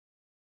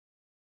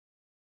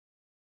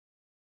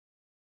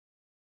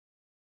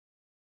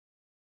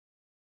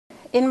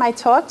In my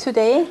talk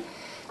today,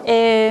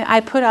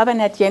 I put up an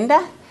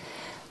agenda.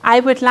 I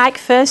would like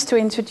first to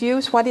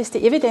introduce what is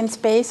the evidence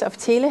base of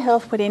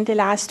telehealth within the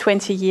last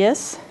 20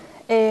 years.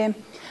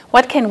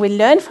 What can we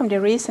learn from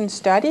the recent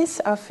studies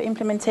of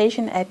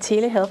implementation at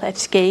telehealth at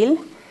scale?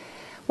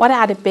 What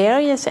are the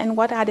barriers and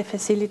what are the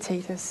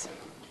facilitators?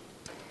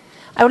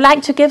 I would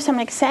like to give some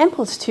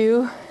examples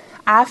too,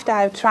 after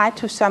I've tried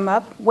to sum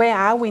up where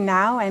are we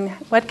now and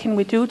what can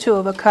we do to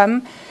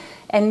overcome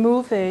and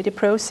move the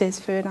process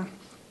further.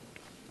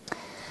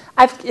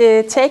 I've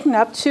taken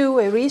up two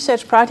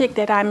research projects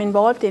that I'm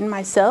involved in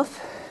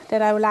myself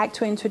that I would like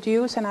to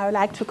introduce, and I would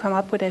like to come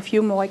up with a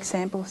few more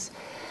examples.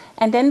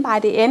 And then by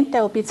the end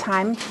there will be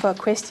time for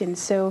questions,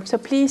 so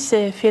please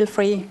feel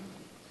free.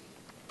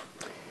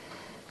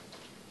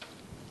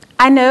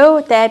 I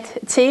know that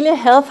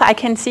telehealth, I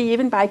can see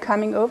even by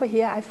coming over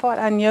here, I thought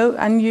I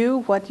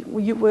knew what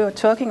you were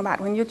talking about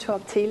when you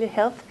talk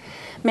telehealth.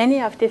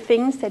 Many of the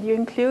things that you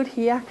include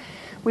here,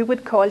 we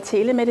would call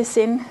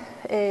telemedicine.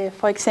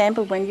 For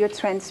example, when you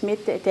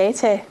transmit the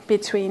data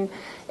between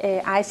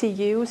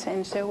ICUs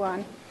and so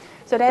on.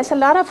 So there's a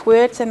lot of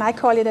words, and I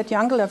call it a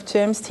jungle of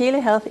terms: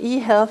 telehealth,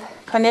 e-health,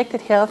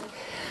 connected health.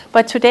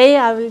 But today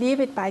I will leave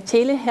it by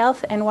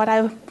telehealth, and what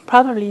I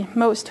probably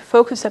most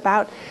focus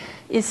about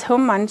is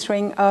home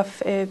monitoring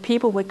of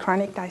people with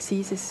chronic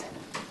diseases.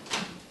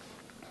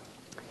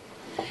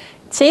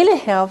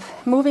 Telehealth,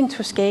 moving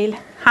to scale.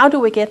 How do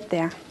we get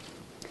there?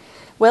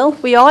 Well,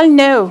 we all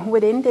know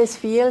within this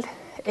field,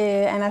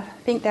 and I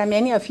think there are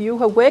many of you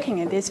who are working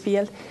in this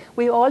field,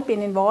 we've all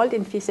been involved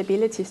in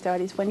feasibility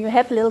studies. When you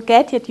have a little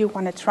gadget you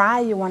want to try,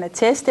 you want to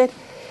test it,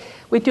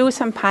 we do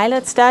some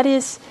pilot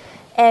studies,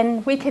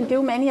 and we can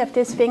do many of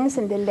these things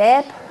in the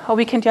lab, or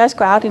we can just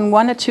go out in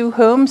 1 or 2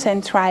 homes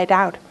and try it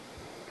out.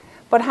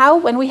 But how,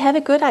 when we have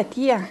a good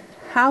idea,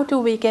 how do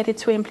we get it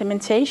to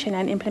implementation,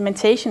 and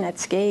implementation at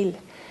scale?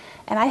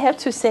 And I have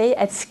to say,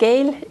 at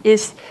scale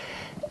is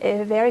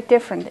very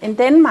different. In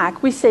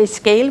Denmark, we say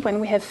scale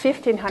when we have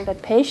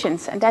 1,500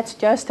 patients, and that's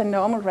just a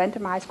normal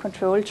randomized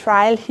controlled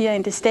trial here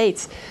in the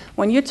States.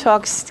 When you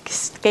talk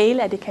scale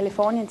at the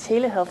Californian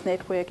Telehealth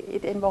Network,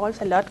 it involves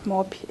a lot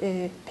more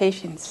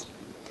patients.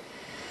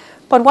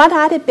 But what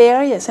are the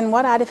barriers and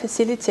what are the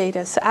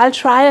facilitators? I'll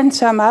try and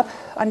sum up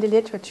on the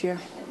literature.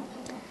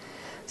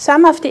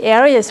 Some of the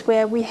areas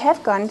where we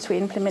have gone to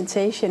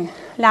implementation.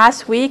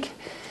 Last week,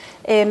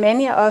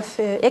 many of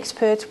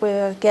experts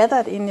were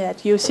gathered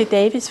at UC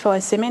Davis for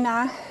a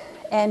seminar,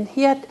 and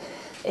here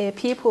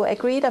people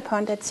agreed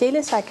upon that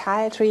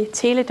telepsychiatry,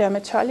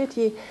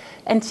 teledermatology,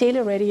 and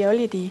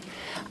teleradiology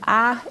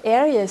are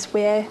areas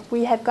where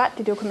we have got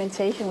the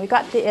documentation, we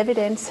got the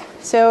evidence.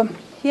 So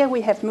here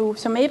we have moved.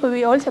 So maybe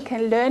we also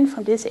can learn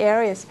from these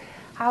areas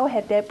how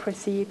had they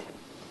proceed.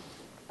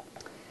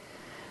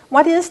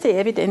 What is the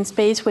evidence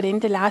base within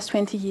the last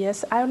 20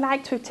 years? I would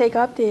like to take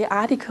up the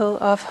article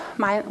of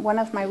one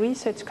of my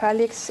research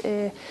colleagues,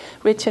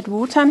 Richard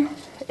Wooten,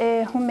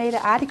 who made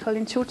an article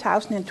in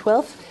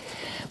 2012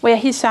 where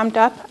he summed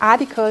up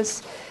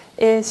articles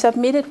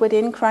submitted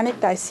within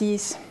chronic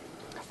disease,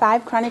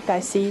 5 chronic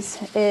disease,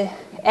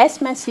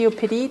 asthma,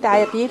 COPD,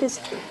 diabetes,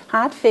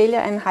 heart failure,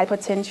 and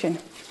hypertension.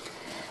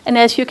 And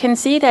as you can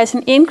see, there's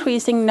an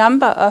increasing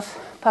number of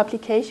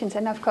publications,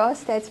 and of course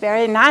that's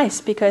very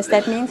nice because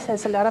that means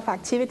there's a lot of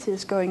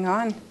activities going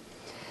on.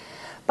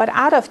 But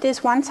out of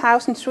this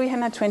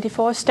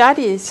 1,324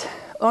 studies,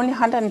 only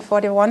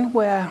 141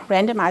 were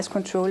randomized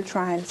controlled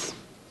trials.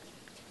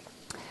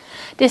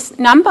 This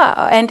number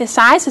and the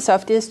sizes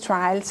of these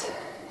trials,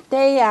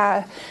 they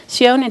are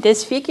shown in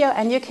this figure,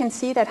 and you can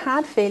see that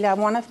heart failure are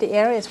one of the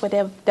areas where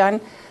they've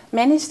done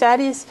many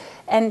studies,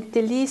 and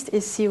the least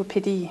is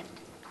COPD.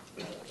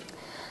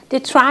 The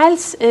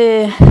trials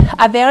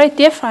are very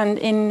different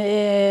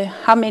in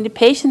how many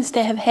patients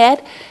they have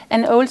had,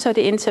 and also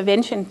the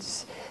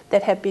interventions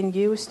that have been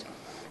used.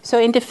 So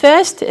in the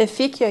first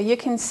figure, you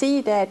can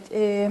see that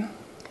there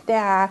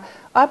are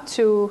up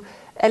to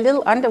a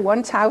little under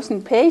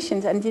 1,000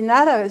 patients, and the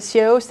other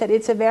shows that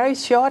it's a very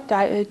short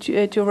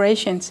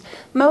durations.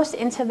 Most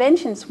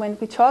interventions, when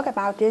we talk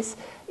about this,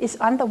 is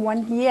under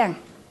 1 year.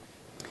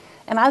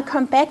 And I'll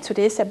come back to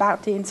this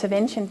about the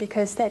intervention,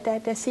 because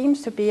there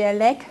seems to be a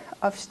lack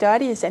of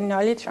studies and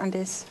knowledge on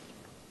this.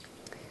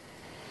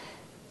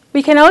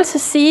 We can also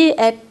see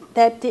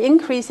that the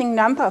increasing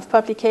number of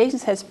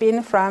publications has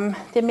been from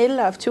the middle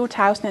of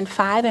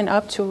 2005 and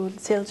up till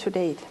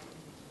date.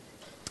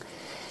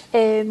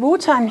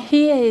 Wooten,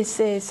 he is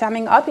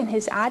summing up in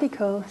his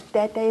article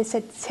that there is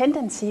a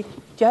tendency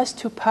just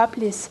to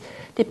publish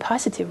the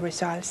positive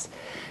results.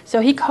 So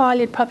he called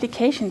it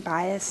publication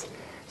bias.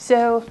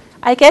 So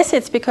I guess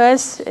it's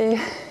because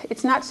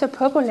it's not so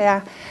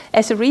popular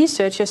as a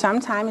researcher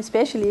sometimes,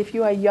 especially if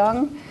you are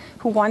young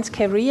who wants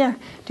career.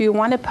 Do you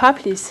want to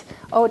publish?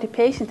 Oh, the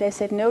patient, they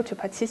said no to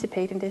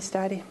participate in this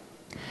study.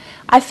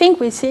 I think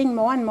we're seeing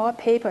more and more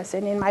papers,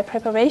 and in my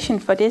preparation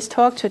for this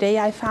talk today,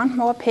 I found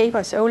more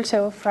papers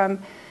also from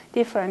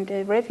different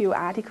review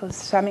articles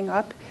summing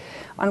up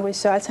on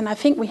results, and I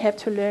think we have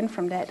to learn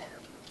from that.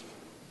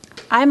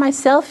 I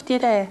myself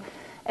did a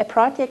a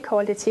project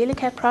called the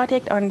Telehealth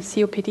project on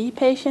COPD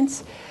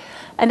patients,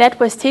 and that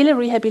was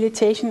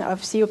telerehabilitation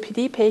of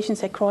COPD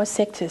patients across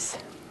sectors.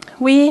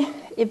 We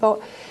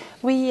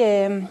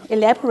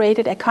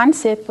elaborated a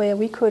concept where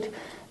we could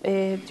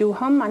do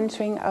home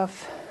monitoring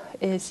of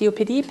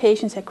COPD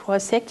patients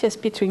across sectors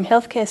between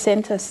healthcare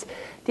centers,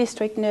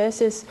 district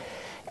nurses,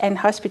 and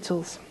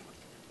hospitals.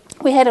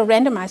 We had a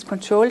randomized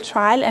controlled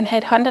trial and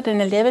had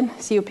 111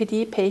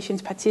 COPD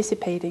patients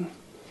participating.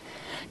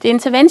 The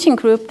intervention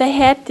group, they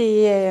had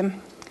the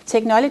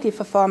technology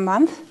for 4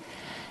 months,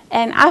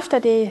 and after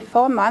the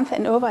 4 months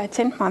and over a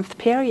 10-month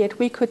period,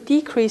 we could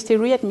decrease the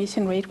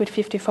readmission rate with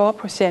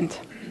 54%.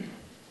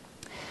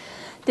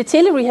 The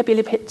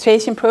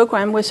telerehabilitation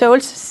program was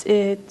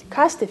also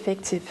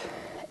cost-effective,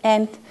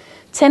 and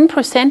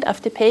 10%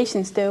 of the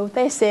patients, though,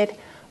 they said,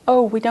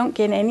 oh, we don't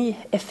get any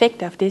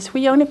effect of this.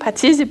 We only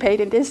participate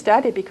in this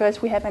study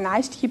because we have a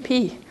nice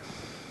GP.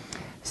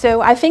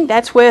 So I think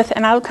that's worth,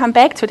 and I'll come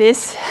back to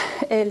this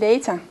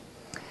later.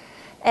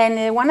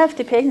 And one of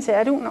the patients said,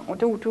 I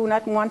do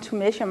not want to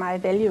measure my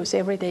values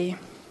every day.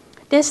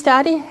 This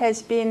study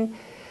has been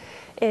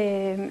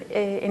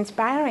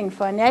inspiring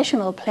for a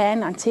national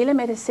plan on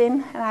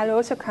telemedicine, and I'll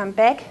also come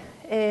back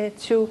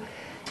to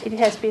it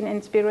has been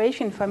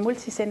inspiration for a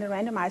multi-center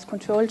randomized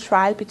controlled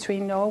trial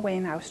between Norway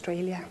and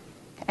Australia,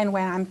 and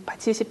where I'm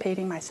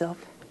participating myself.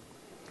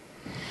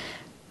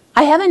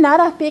 I have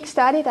another big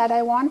study that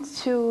I want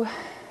to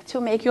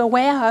make you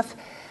aware of,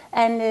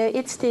 and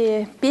it's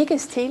the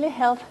biggest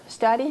telehealth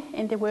study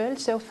in the world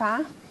so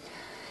far.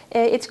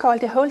 It's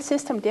called the Whole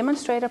System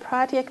Demonstrator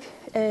Project.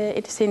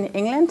 It's in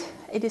England.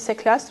 It is a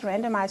cluster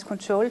randomized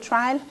controlled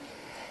trial,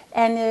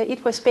 and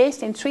it was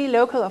based in 3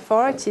 local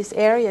authorities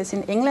areas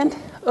in England.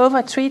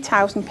 Over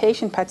 3,000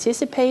 patients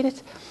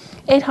participated.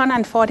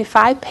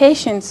 845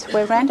 patients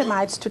were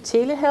randomized to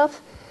telehealth,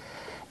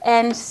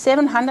 and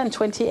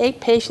 728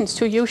 patients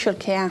to usual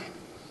care.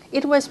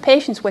 It was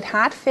patients with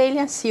heart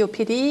failure,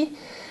 COPD,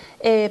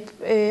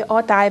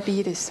 or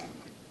diabetes.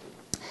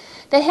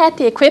 They had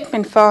the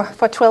equipment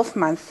for 12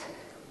 months.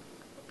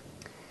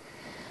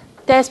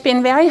 There's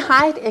been very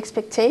high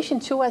expectation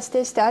towards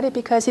this study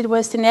because it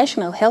was the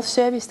National Health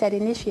Service that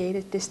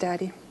initiated the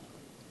study.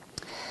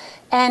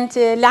 And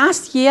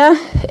last year,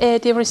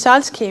 the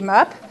results came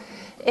up,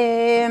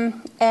 and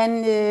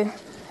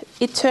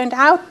it turned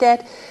out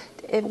that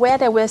where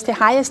there was the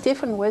highest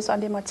difference was on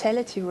the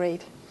mortality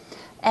rate.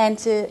 And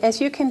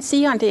as you can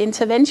see on the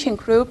intervention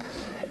group,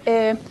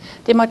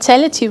 the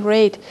mortality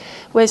rate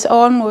was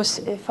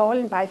almost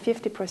fallen by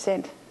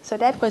 50%. So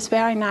that was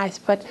very nice.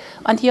 But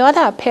on the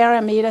other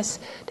parameters,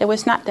 there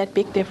was not that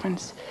big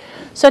difference.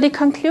 So the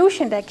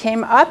conclusion that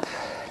came up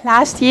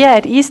last year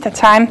at Easter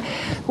time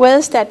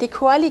was that the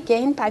quality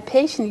gained by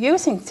patients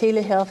using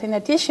telehealth in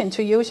addition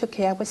to usual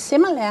care was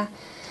similar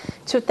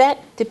to that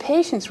the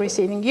patients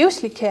receiving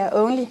usual care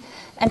only,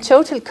 and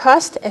total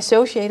cost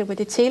associated with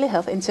the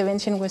telehealth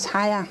intervention was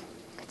higher.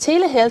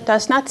 Telehealth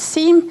does not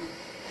seem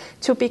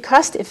to be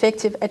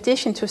cost-effective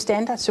addition to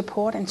standard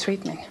support and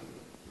treatment.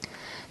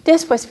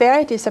 This was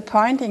very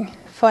disappointing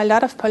for a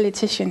lot of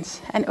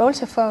politicians and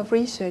also for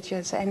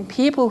researchers and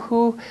people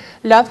who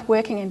love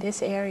working in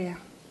this area.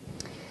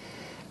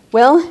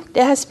 Well,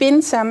 there has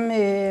been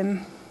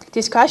some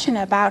discussion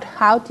about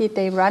how did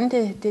they run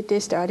the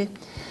study.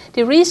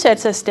 The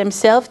researchers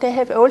themselves, they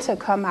have also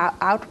come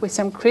out with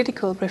some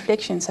critical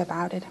reflections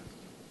about it.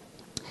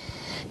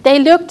 They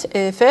looked,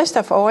 first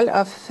of all,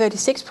 of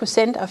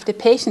 36% of the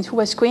patients who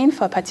were screened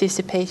for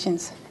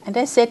participations. And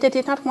they said they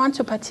did not want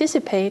to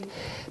participate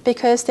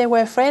because they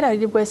were afraid, or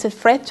it was a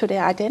threat to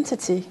their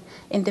identity,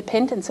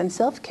 independence, and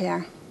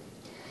self-care.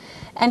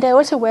 And they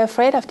also were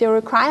afraid of the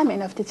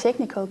requirement of the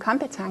technical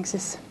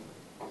competences.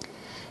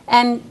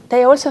 And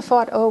they also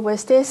thought, oh,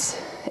 was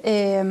this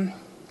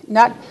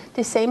not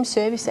the same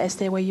service as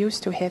they were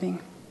used to having?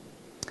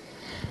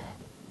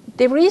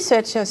 The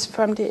researchers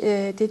from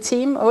the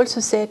team also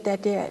said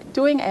that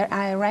doing a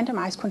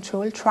randomized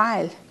controlled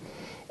trial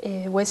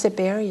was a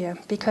barrier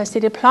because the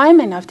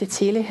deployment of the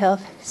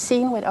telehealth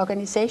seen with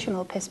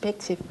organizational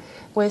perspective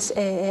was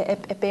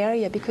a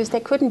barrier because they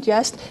couldn't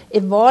just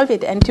evolve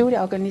it and do the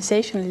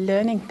organizational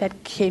learning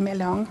that came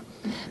along.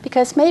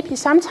 Because maybe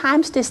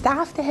sometimes the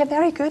staff, they have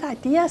very good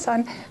ideas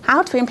on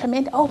how to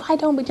implement, oh, why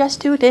don't we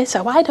just do this,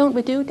 or why don't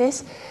we do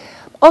this?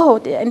 Oh,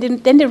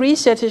 and then the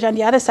researchers on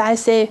the other side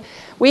say,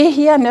 we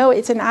here know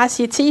it's an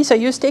RCT, so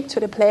you stick to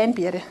the plan,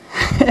 Birthe.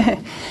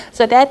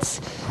 So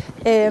that's,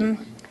 and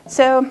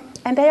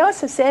they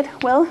also said,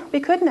 well, we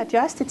couldn't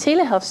adjust the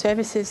telehealth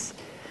services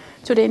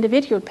to the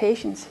individual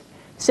patients.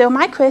 So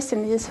my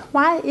question is,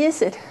 why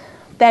is it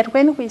that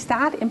when we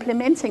start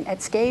implementing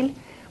at scale,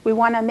 we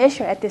want to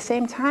measure at the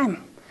same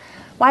time?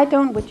 Why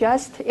don't we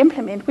just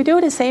implement? We do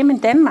the same in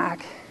Denmark.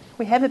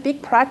 We have a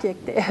big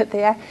project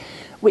there.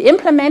 We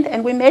implement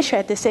and we measure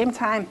at the same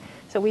time.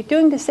 So we're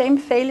doing the same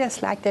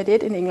failures like they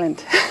did in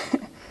England.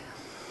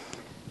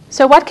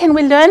 So what can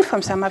we learn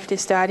from some of the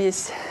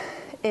studies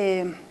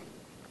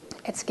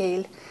at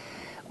scale?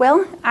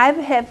 Well, I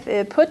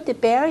have put the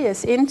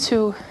barriers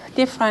into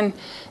different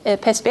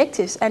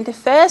perspectives, and the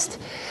first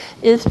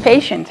is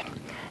patient.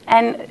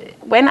 And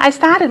when I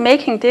started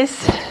making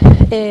this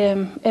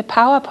a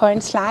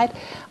PowerPoint slide,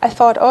 I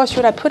thought, oh,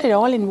 should I put it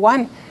all in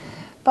one?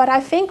 But I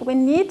think we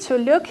need to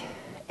look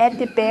at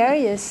the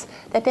barriers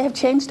that they have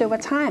changed over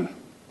time.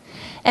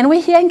 And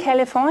we're here in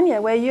California,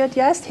 where you're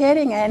just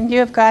heading and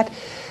you've got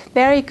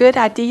very good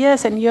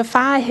ideas and you're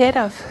far ahead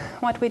of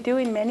what we do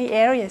in many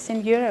areas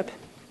in Europe.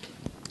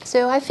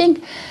 So I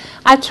think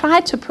I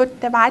tried to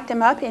divide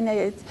them up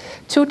in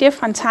 2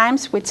 different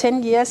times with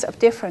 10 years of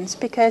difference,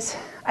 because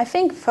I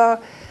think for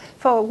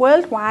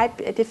worldwide,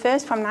 the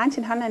first from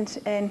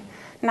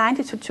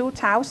 1990 to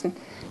 2000,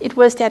 it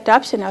was the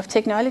adoption of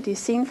technology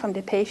seen from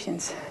the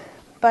patients.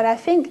 But I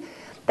think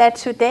that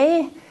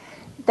today,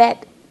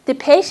 that the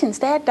patients,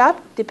 they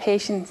adopt the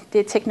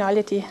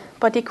technology,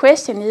 but the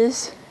question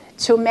is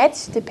to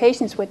match the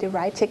patients with the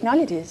right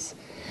technologies.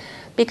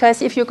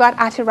 Because if you got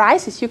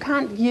arthritis, you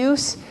can't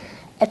use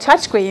a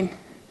touchscreen.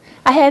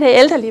 I had an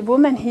elderly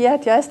woman here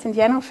just in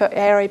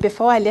January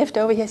before I left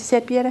over here. She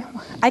said, Birthe,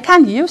 I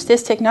can't use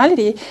this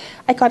technology.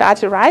 I got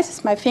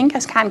arthritis, my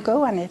fingers can't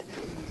go on it.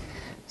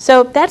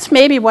 So that's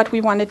maybe what we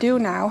want to do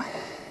now.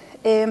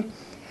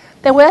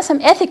 There were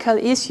some ethical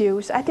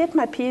issues. I did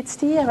my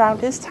PhD around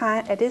this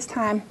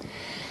time,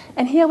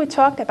 and here we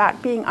talked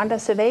about being under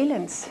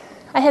surveillance.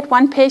 I had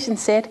one patient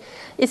said,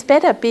 it's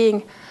better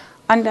being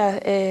under,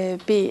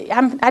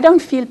 I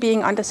don't feel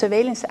being under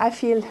surveillance, I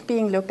feel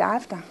being looked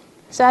after.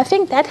 So I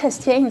think that has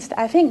changed.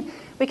 I think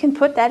we can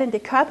put that in the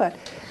cupboard.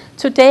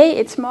 Today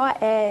it's more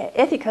an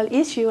ethical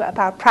issue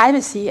about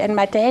privacy and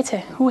my data.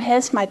 Who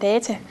has my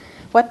data?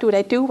 What do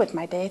they do with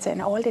my data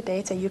and all the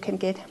data you can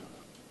get?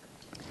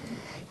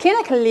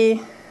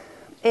 Clinically,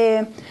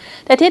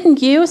 they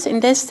didn't use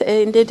in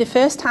the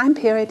first time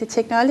period the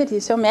technology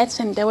so much,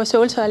 and there was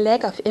also a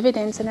lack of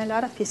evidence and a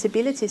lot of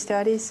feasibility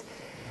studies.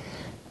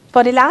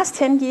 For the last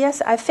 10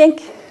 years, I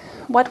think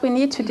what we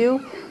need to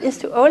do is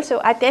to also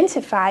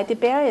identify the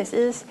barriers,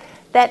 is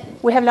that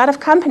we have a lot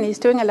of companies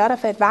doing a lot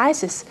of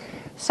advices.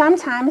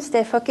 Sometimes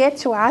they forget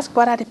to ask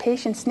what are the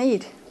patients'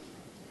 need.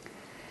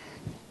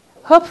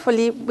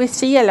 Hopefully, we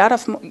see a lot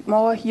of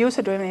more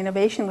user-driven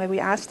innovation where we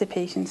ask the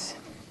patients.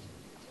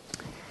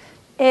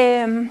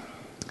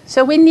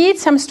 So we need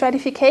some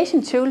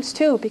stratification tools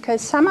too,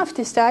 because some of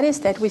the studies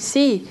that we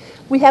see,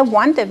 we have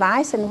one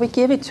device and we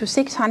give it to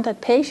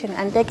 600 patients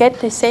and they get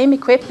the same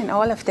equipment,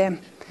 all of them.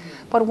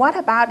 But what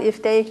about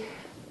if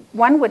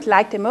one would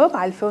like the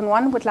mobile phone,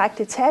 one would like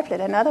the tablet,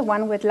 another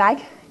one would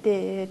like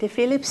the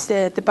Philips,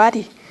 the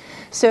body.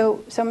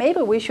 So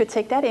maybe we should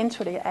take that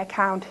into the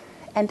account,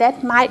 and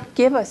that might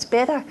give us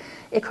better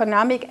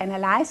economic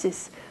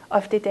analysis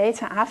of the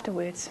data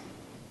afterwards.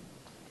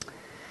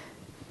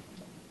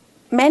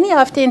 Many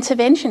of the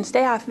interventions,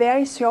 they are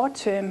very short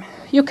term.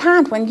 You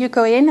can't, when you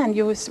go in and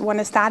you want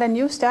to start a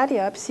new study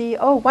up, see,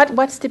 oh,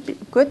 what's the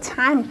good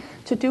time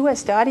to do a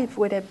study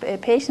with a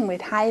patient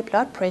with high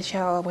blood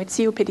pressure or with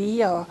COPD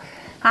or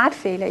heart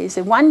failure? Is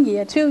it 1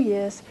 year, 2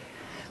 years,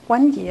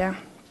 1 year?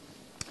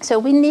 So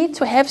we need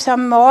to have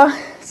some more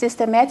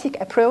systematic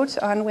approach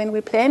on when we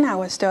plan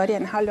our study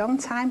and how long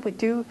time we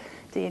do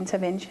the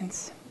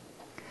interventions.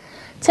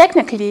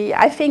 Technically,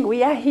 I think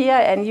we are here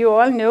and you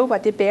all know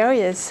what the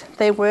barriers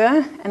they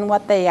were and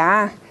what they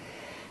are.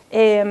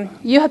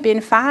 You have been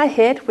far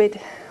ahead with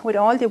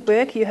all the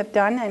work you have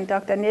done, and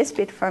Dr.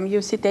 Nesbitt from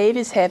UC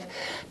Davis have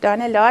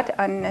done a lot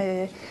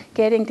on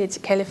getting the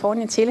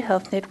California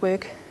Telehealth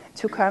network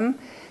to come,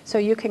 so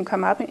you can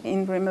come up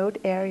in remote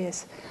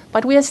areas.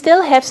 But we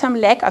still have some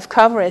lack of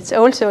coverage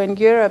also in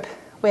Europe,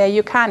 where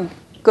you can't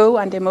go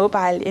on the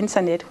mobile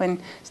internet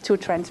to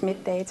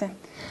transmit data.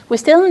 We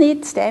still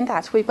need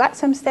standards. We've got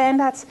some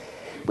standards.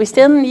 We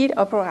still need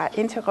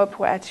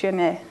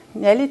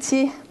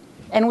interoperationality,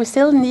 and we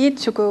still need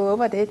to go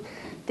over the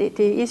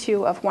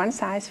issue of one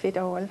size fits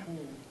all.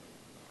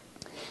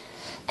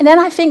 And then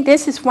I think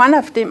this is one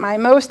of my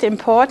most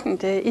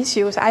important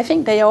issues. I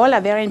think they all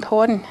are very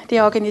important. The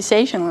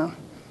organizational.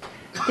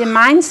 The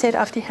mindset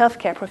of the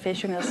healthcare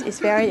professionals is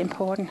very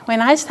important.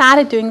 When I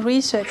started doing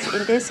research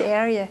in this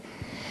area,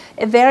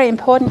 a very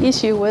important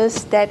issue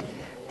was that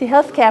the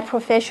healthcare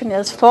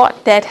professionals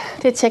thought that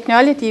the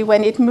technology,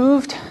 when it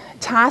moved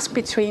tasks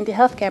between the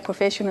healthcare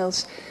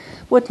professionals,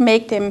 would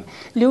make them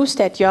lose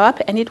their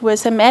job, and it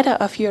was a matter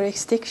of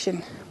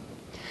jurisdiction.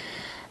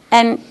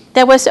 And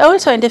there was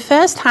also in the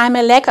first time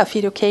a lack of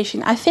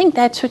education. I think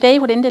that today,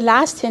 within the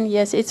last 10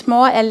 years, it's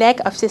more a lack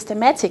of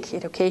systematic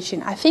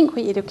education. I think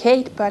we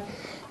educate, but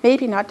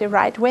maybe not the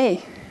right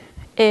way.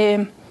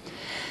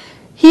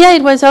 Here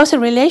it was also a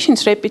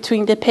relationship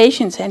between the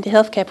patients and the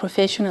healthcare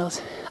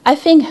professionals. I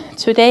think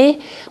today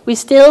we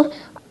still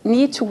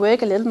need to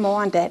work a little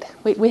more on that.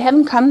 We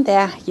haven't come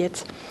there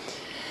yet.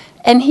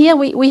 And here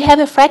we have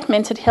a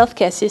fragmented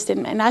healthcare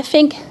system, and I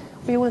think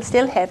we will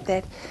still have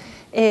that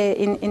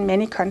in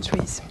many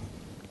countries.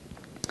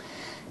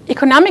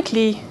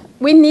 Economically,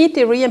 we need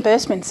the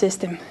reimbursement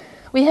system.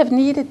 We have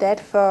needed that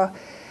for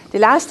the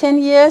last 10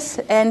 years,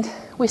 and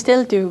we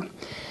still do.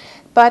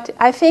 But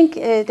I think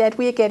that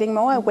we are getting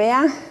more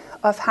aware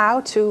of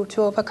how to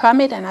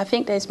overcome it, and I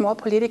think there's more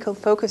political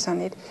focus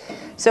on it.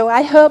 So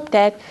I hope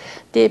that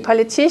the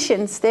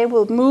politicians, they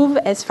will move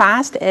as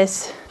fast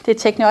as the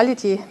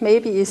technology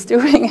maybe is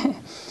doing.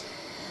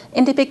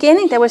 In the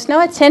beginning, there was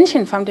no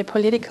attention from the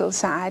political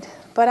side,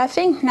 but I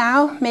think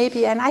now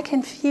maybe, and I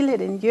can feel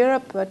it in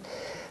Europe,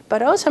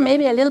 but also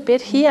maybe a little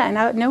bit here, and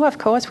I know, of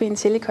course, we're in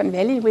Silicon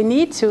Valley. We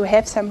need to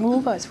have some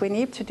movers. We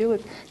need to do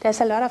it. There's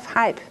a lot of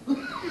hype.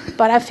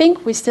 But I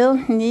think we still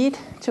need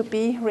to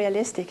be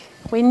realistic.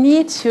 We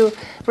need to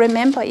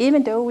remember,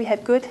 even though we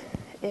have good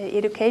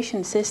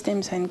education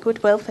systems and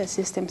good welfare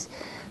systems,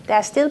 there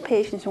are still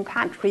patients who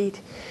can't read.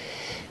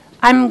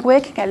 I'm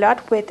working a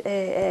lot with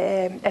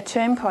a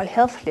term called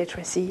health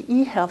literacy,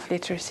 e-health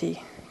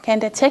literacy. Can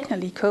they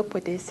technically cope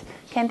with this?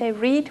 Can they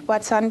read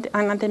what's on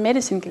the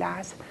medicine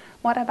glass?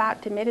 What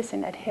about the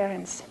medicine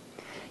adherence?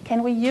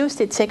 Can we use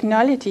the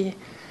technology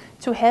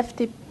to have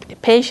the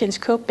patients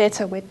cope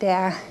better with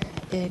their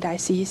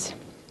disease?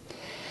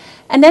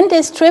 And then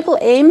this triple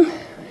aim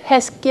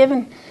has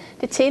given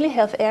the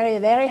telehealth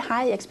area very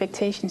high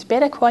expectations,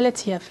 better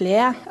quality of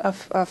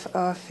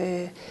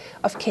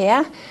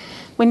care.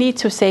 We need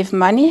to save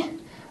money.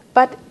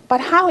 But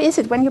how is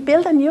it when you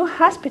build a new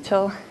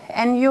hospital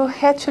and you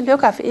have to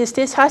look at, is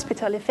this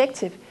hospital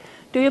effective?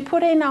 Do you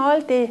put in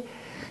all the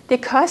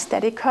cost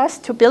that it costs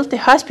to build the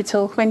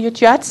hospital when you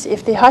judge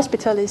if the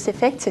hospital is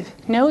effective?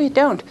 No, you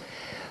don't.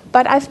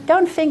 But I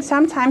don't think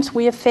sometimes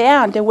we are fair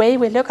on the way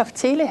we look at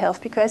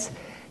telehealth, because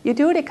you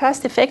do the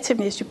cost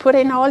effectiveness, you put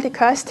in all the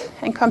cost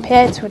and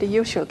compare it to the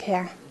usual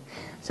care.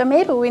 So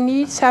maybe we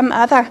need some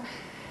other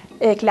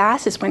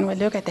glasses when we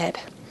look at that.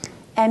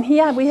 And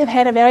here we have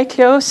had a very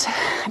close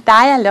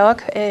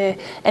dialogue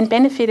and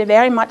benefited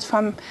very much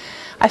from,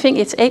 I think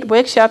it's 8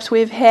 workshops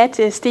we've had,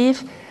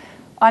 Steve,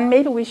 on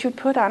maybe we should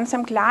put on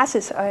some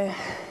glasses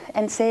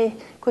and say,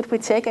 could we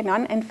take a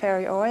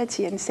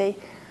non-inferiority and say,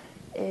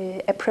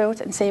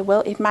 approach and say,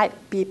 well, it might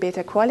be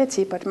better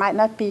quality, but might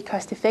not be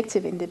cost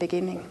effective in the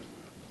beginning.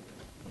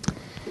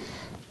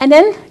 And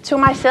then to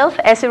myself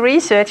as a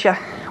researcher,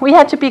 we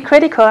had to be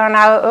critical on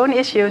our own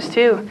issues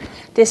too.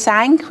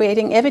 Design,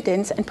 creating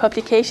evidence, and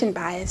publication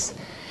bias.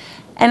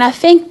 And I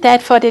think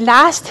that for the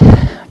last,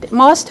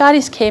 more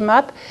studies came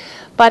up,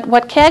 but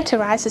what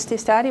characterizes the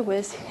study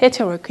was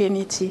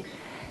heterogeneity.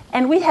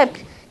 And we have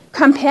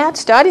compared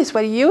studies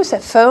where you use a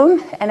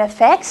phone and a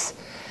fax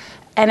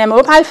and a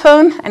mobile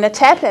phone and a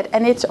tablet,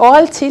 and it's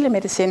all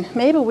telemedicine.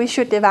 Maybe we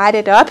should divide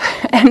it up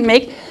and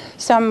make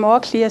some more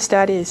clear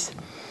studies.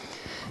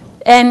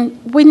 And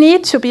we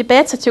need to be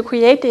better to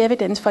create the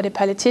evidence for the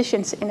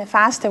politicians in a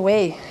faster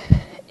way.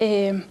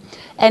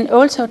 And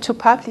also to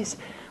publish,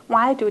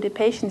 why do the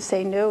patients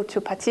say no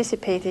to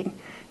participating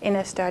in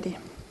a study?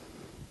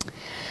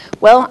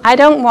 Well, I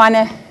don't want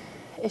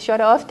to shut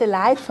off the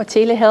light for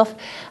telehealth.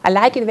 I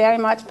like it very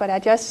much, but I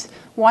just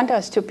want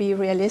us to be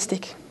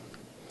realistic.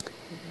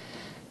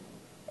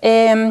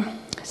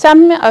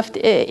 Some of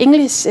the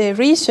English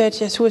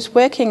researchers who is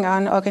working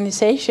on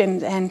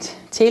organization and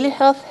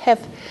telehealth have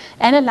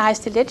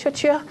analyzed the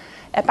literature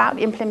about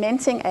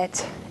implementing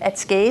at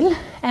scale,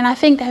 and I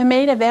think they have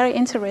made a very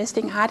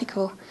interesting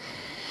article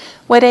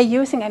where they're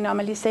using a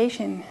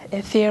normalization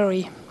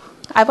theory.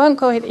 I won't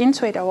go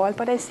into it all,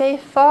 but I say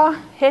 4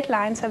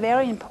 headlines are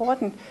very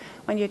important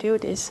when you do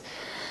this,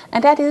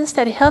 and that is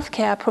that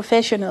healthcare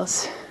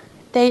professionals,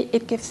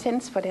 it gives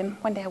sense for them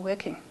when they're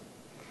working,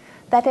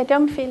 that they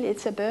don't feel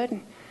it's a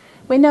burden.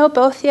 We know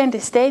both here in the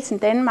States, in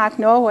Denmark,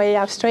 Norway,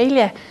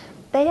 Australia,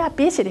 they are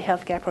busy, the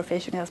healthcare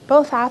professionals,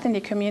 both out in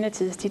the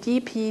communities, the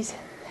GPs,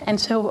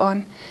 and so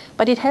on.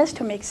 But it has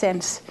to make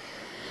sense.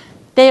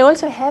 They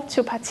also have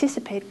to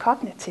participate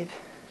cognitive.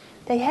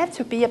 They have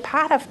to be a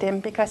part of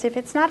them, because if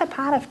it's not a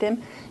part of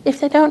them,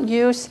 if they don't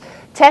use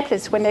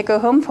tablets when they go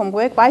home from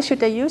work, why should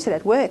they use it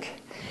at work?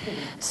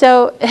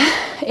 So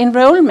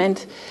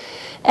enrollment.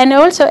 And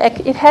also,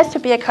 it has to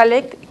be a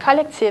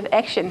collective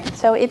action.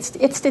 So it's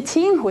the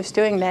team who's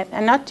doing that,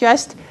 and not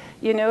just,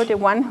 the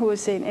one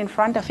who's in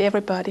front of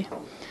everybody.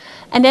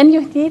 And then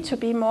you need to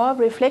be more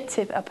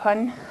reflective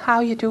upon how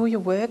you do your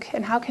work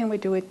and how can we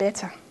do it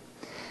better.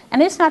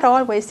 And it's not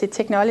always the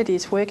technology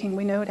is working,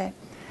 we know that.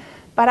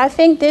 But I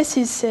think this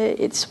is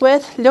it's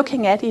worth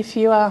looking at if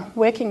you are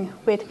working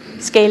with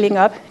scaling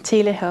up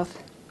telehealth.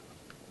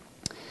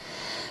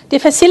 The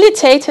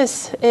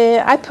facilitators,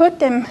 I put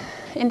them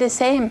in the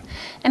same.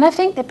 And I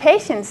think the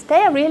patients,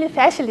 they are really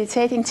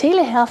facilitating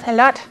telehealth a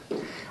lot.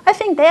 I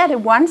think they are the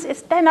ones,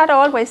 they're not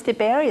always the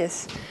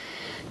barriers.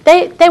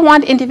 They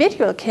want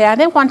individual care,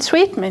 they want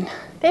treatment,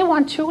 they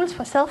want tools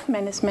for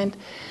self-management,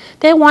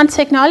 they want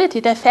technology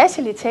that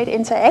facilitate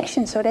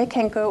interaction so they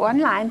can go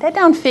online. They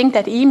don't think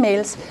that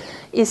emails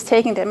is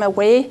taking them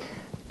away.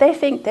 They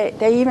think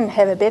they even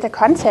have a better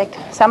contact.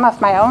 Some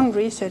of my own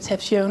research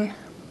have shown.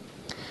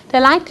 They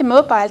like the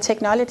mobile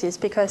technologies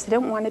because they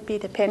don't want to be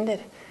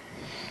dependent.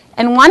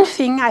 And one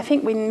thing I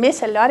think we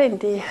miss a lot in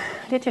the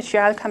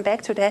literature, I'll come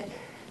back to that,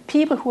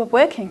 people who are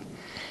working.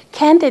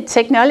 Can the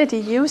technology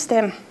use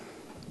them?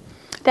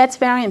 That's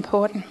very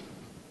important.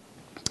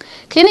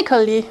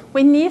 Clinically,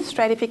 we need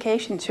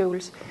stratification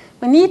tools.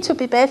 We need to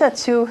be better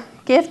to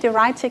give the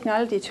right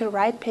technology to the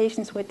right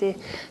patients with the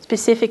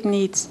specific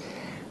needs.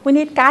 We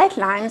need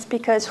guidelines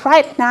because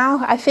right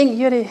now, I think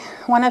you're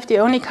one of the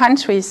only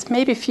countries,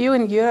 maybe few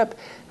in Europe,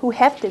 who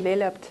have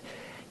developed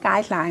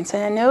guidelines.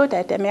 And I know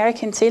that the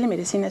American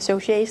Telemedicine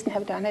Association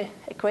have done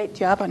a great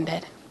job on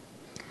that.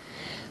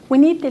 We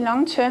need the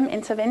long-term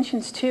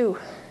interventions too,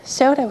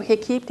 so that we can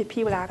keep the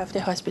people out of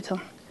the hospital.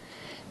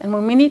 And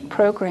we need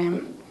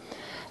program.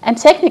 And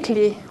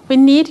technically, we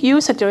need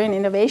user-driven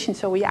innovation.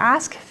 So we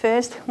ask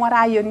first, what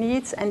are your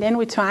needs? And then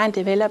we try and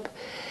develop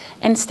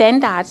and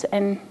standards.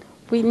 And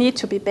we need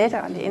to be better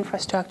on the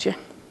infrastructure.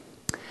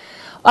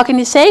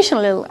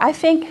 Organizational, I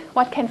think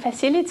what can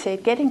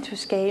facilitate getting to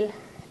scale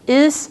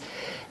is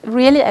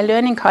really a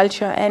learning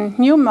culture and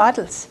new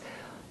models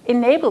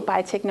enabled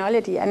by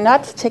technology, and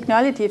not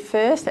technology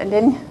first and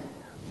then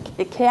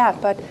the care,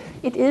 but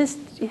it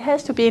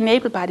has to be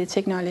enabled by the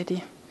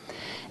technology.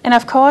 And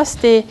of course,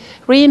 the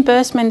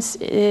reimbursement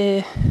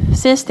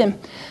system.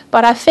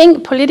 But I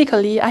think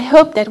politically, I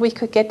hope that we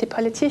could get the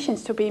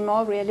politicians to be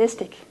more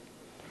realistic.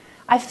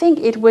 I think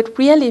it would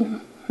really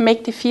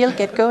make the field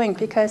get going,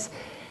 because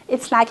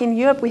it's like in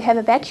Europe we have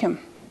a vacuum.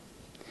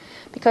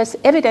 Because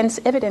evidence,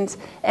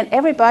 and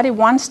everybody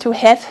wants to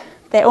have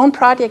their own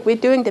project. We're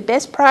doing the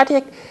best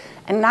project,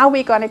 and now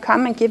we're going to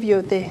come and give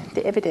you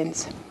the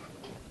evidence.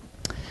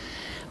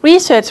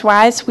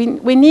 Research-wise,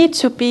 we need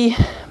to be,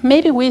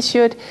 maybe we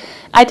should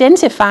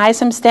identify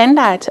some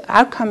standard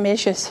outcome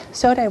measures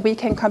so that we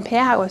can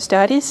compare our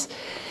studies,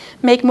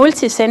 make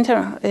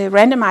multi-center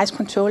randomized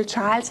controlled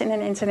trials in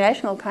an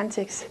international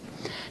context.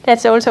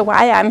 That's also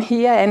why I'm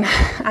here, and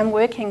I'm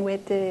working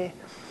with the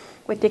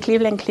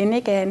Cleveland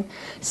Clinic and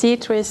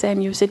CITRIS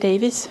and UC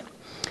Davis,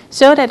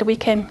 so that we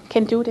can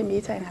do the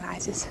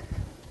meta-analysis.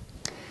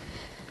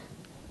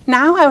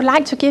 Now I would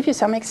like to give you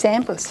some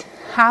examples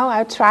how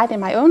I've tried in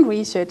my own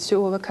research to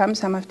overcome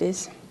some of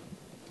this.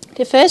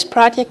 The first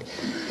project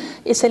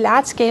is a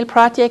large-scale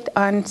project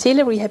on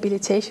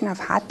telerehabilitation of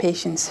heart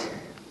patients.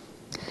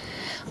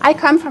 I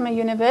come from a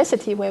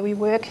university where we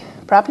work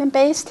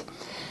problem-based,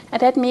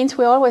 and that means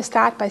we always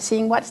start by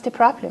seeing what's the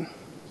problem.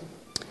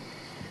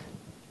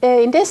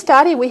 In this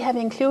study, we have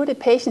included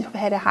patients who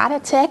had a heart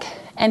attack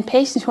and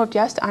patients who have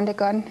just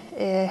undergone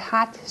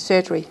heart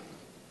surgery.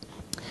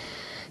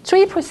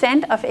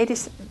 3% of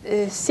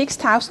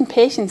 86,000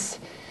 patients,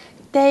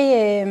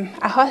 they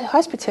are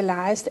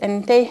hospitalized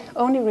and they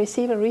only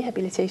receive a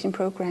rehabilitation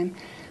program.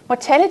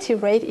 Mortality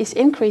rate is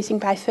increasing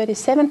by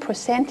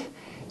 37%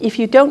 if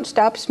you don't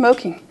stop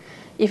smoking,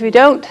 if you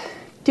don't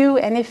do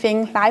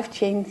anything life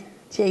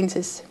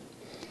changes.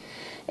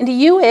 In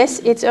the US,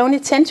 it's only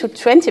 10 to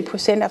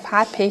 20% of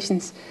heart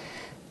patients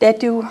that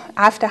do,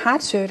 after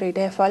heart surgery,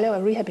 they follow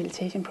a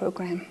rehabilitation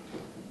program.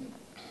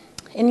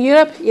 In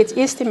Europe, it's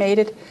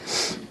estimated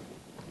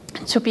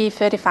to be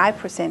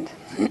 35%.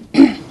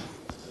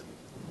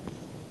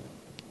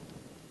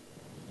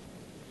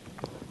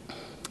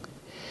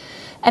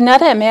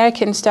 Another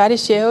American study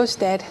shows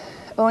that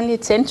only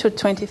 10 to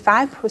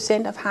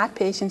 25% of heart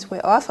patients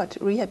were offered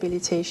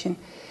rehabilitation.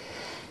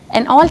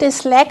 And all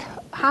this lack,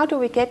 how do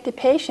we get the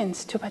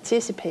patients to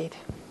participate?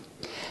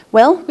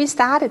 Well, we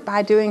started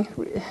by doing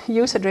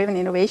user-driven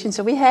innovation.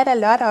 So we had a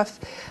lot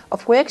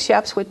of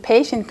workshops with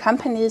patient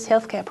companies,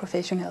 healthcare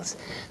professionals.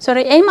 So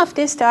the aim of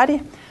this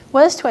study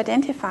was to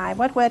identify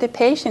what were the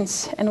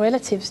patients' and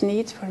relatives'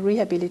 needs for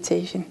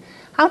rehabilitation.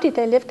 How did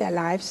they live their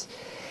lives?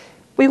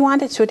 We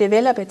wanted to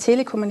develop a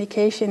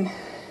telecommunication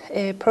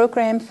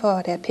program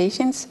for their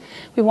patients.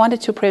 We wanted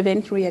to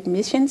prevent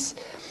readmissions,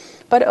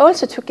 but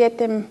also to get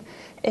them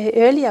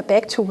earlier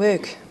back to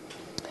work.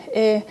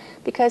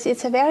 Because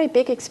it's a very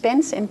big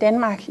expense in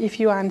Denmark if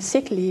you are on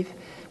sick leave.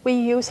 We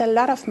use a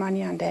lot of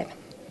money on that.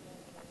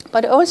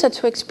 But also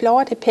to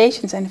explore the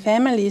patients and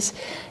families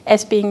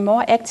as being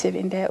more active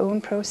in their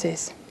own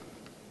process.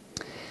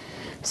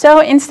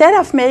 So instead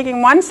of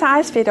making one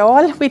size fit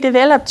all, we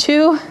developed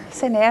two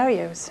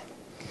scenarios.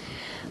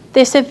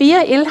 The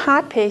severe ill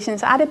heart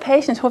patients are the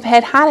patients who have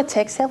had heart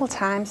attacks several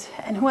times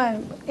and who are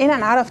in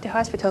and out of the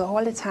hospital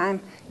all the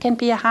time, can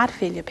be a heart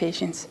failure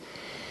patients.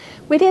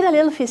 We did a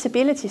little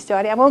feasibility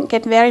study. I won't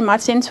get very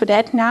much into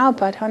that now,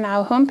 but on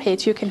our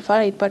homepage you can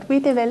follow it. But we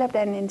developed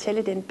an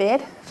intelligent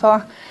bed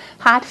for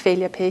heart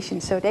failure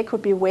patients, so they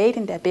could be weighed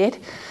in their bed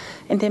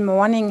in the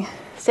morning.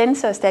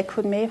 Sensors that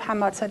could measure how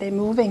much are they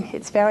moving.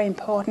 It's very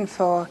important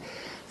for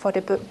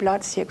the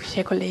blood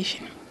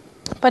circulation.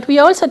 But we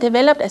also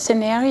developed a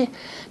scenario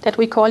that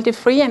we call the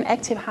free and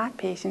active heart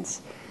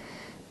patients.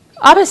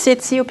 Opposite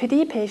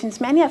COPD patients,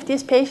 many of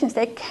these patients,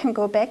 they can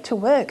go back to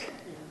work.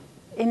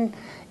 In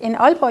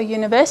Aalborg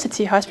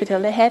University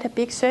Hospital, they had a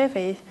big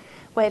survey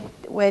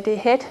where the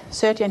head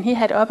surgeon, he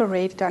had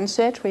done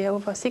surgery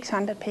over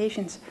 600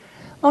 patients.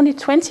 Only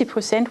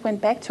 20%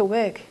 went back to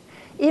work,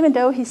 even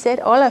though he said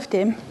all of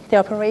them, the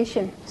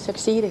operation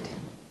succeeded.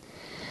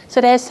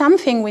 So there's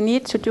something we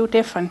need to do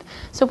different.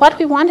 So what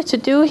we wanted to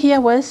do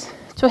here was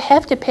to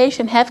have the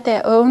patient have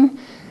their own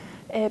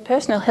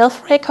personal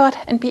health record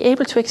and be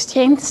able to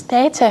exchange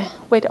data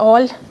with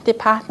all the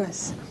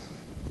partners.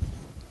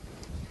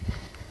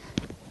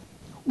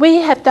 We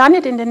have done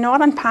it in the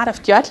northern part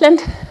of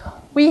Jutland.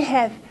 We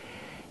have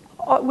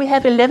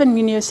 11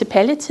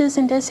 municipalities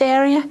in this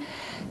area,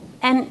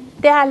 and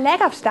there are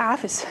lack of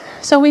staffs.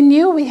 So we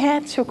knew we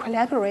had to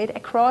collaborate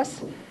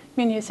across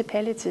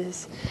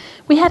municipalities.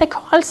 We had a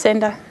call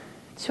center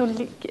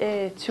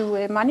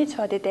to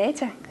monitor the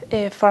data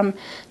from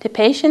the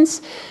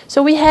patients.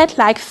 So we had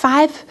like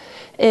 5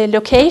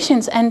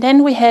 locations, and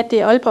then we had the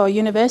Aalborg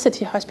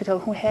University Hospital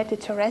who had the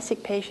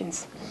thoracic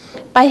patients.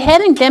 By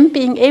having them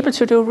being able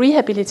to do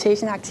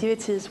rehabilitation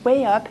activities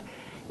way up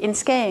in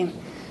Skagen,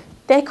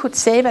 they could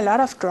save a lot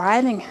of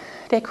driving.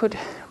 They could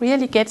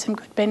really get some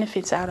good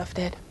benefits out of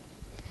that.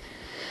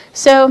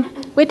 So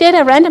we did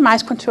a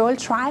randomized controlled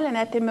trial, and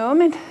at the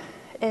moment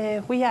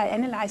we are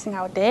analyzing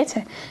our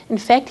data. In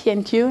fact, here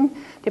in June,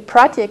 the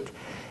project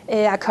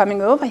are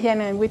coming over here,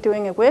 and we're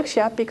doing a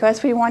workshop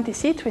because we want the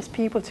C-twist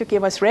people to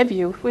give us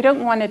review. We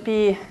don't want to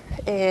be,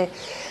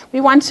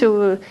 we want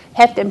to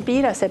have them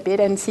beat us a bit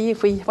and see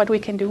if what we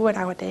can do with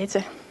our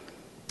data.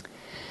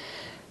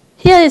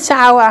 Here is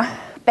our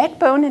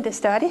backbone in the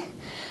study.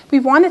 We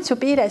wanted to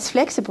be as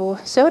flexible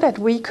so that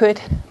we could,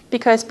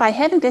 because by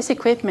having this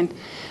equipment,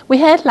 we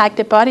had like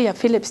the body of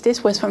Philips.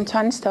 This was from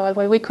Tunstall,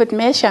 where we could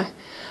measure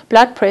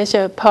blood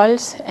pressure,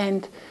 pulse,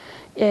 and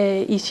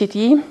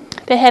ECG.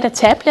 They had a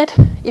tablet.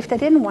 If they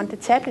didn't want the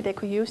tablet, they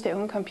could use their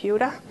own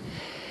computer.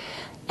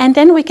 And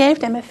then we gave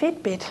them a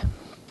Fitbit.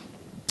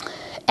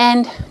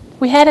 And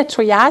we had a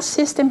triage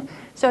system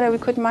so that we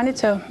could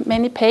monitor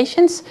many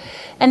patients.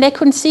 And they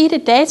could see the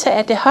data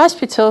at the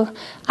hospital,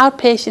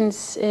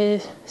 outpatients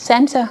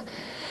center.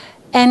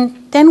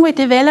 And then we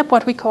developed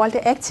what we call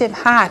the active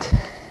heart.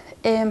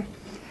 And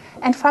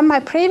from my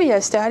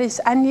previous studies,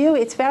 I knew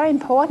it's very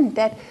important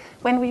that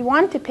when we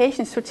want the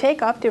patients to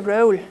take up the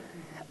role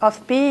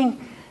of being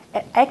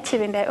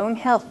active in their own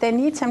health, they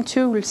need some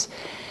tools.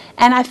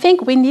 And I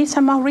think we need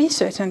some more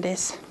research on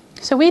this.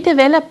 So we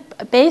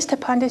developed, based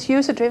upon this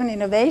user-driven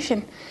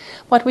innovation,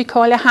 what we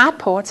call a heart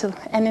portal.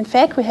 And in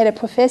fact, we had a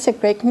Professor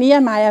Greg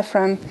Niemeyer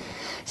from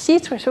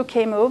C-twist who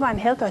came over and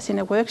helped us in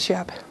a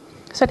workshop.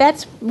 So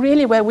that's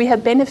really where we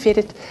have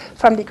benefited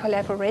from the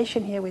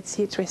collaboration here with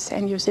C-twist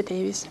and UC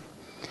Davis.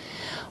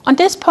 On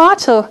this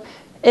portal,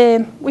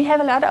 we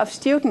have a lot of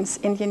students,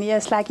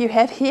 engineers like you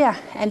have here,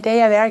 and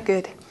they are very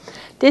good.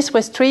 This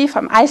was 3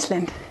 from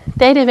Iceland.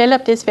 They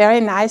developed this very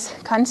nice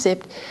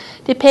concept.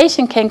 The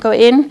patient can go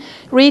in,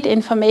 read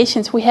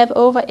information. We have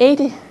over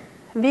 80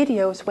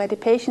 videos where the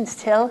patients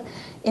tell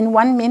in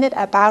 1 minute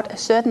about a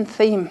certain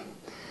theme.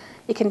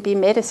 It can be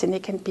medicine,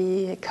 it can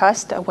be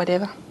cost or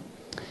whatever.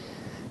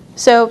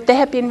 So they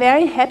have been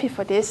very happy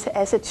for this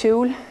as a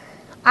tool.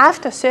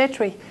 After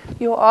surgery,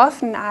 you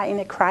often are in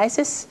a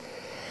crisis.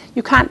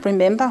 You can't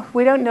remember.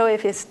 We don't know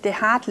if it's the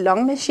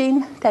heart-lung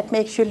machine that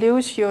makes you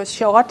lose your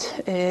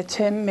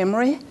short-term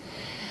memory.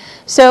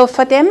 So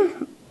for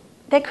them,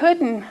 they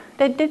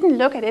didn't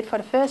look at it for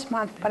the first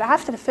month, but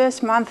after the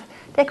first month,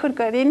 they could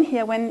go in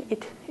here when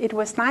it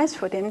was nice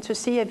for them to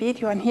see a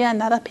video and hear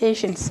another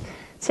patient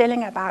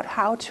telling about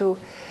how to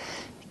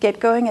get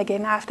going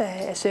again after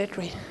a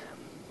surgery.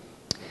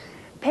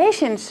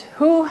 Patients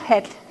who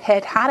had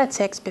heart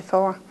attacks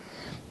before,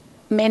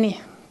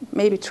 many,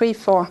 maybe 3,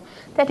 4,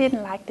 they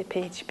didn't like the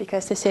page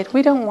because they said,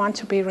 we don't want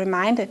to be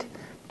reminded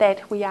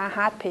that we are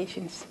heart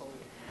patients.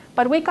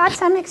 But we got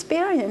some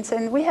experience,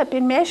 and we have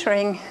been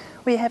measuring.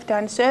 We have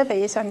done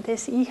surveys on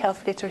this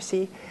e-health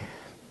literacy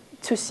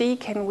to see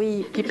can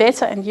we be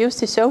better and use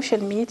the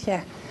social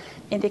media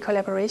in the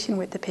collaboration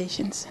with the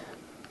patients.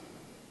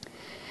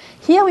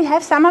 Here we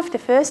have some of the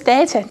first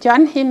data.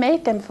 John, he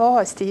made them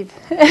for us, Steve.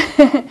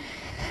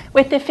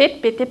 With the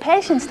Fitbit. The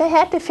patients, they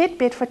had the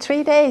Fitbit for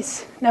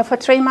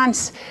 3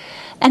 months.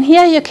 And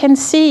here you can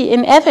see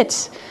in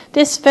average,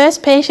 this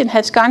first patient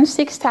has gone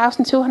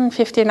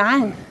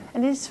 6,259.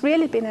 And it's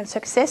really been a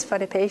success for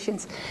the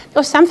patients. It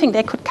was something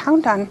they could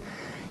count on.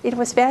 It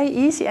was very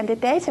easy, and the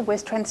data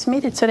was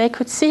transmitted so they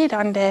could see it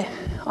on their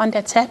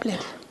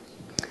tablet.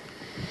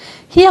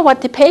 Here,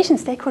 what the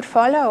patients, they could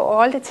follow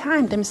all the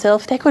time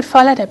themselves. They could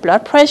follow their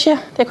blood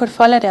pressure. They could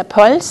follow their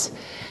pulse.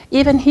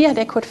 Even here,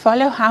 they could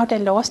follow how they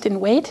lost in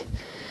weight.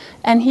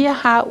 And here,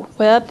 how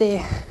were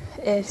the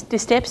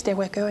steps they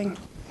were going.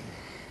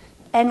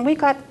 And we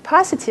got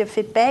positive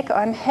feedback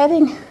on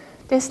having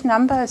these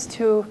numbers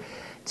to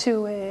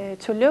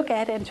look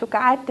at and to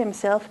guide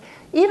themselves,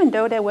 even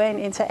though they were in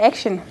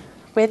interaction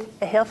with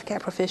a healthcare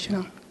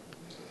professional.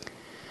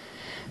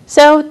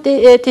 So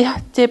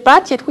the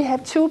budget, we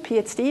have 2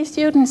 PhD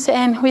students,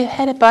 and we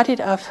had a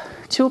budget of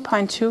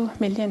 2.2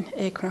 million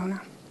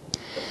kroner.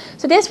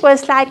 So this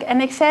was like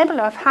an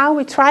example of how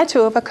we try to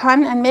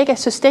overcome and make a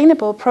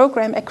sustainable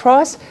program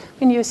across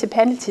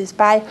municipalities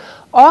by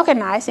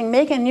organizing,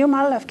 making a new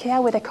model of care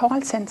with a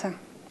call center.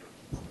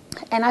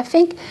 And I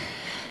think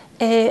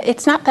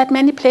it's not that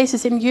many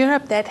places in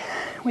Europe that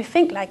we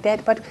think like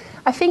that, but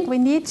I think we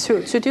need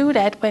to do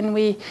that when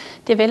we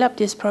develop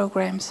these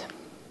programs.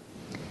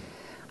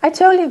 I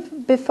told you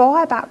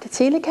before about the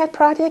Telehealth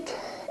project,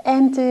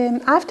 and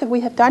after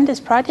we have done this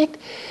project,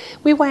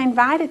 we were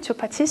invited to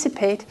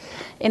participate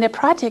in a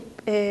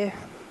project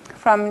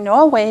from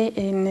Norway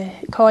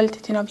called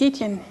the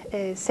Norwegian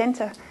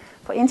Center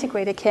for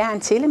Integrated Care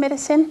and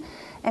Telemedicine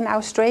in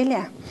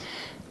Australia,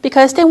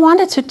 because they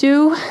wanted to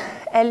do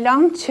a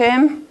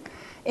long-term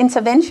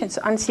interventions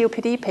on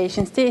COPD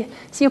patients, the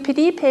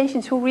COPD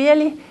patients who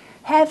really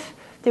have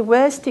the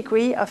worst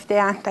degree of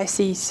their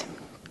disease.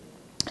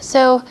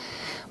 So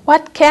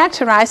what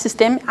characterizes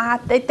them are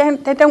they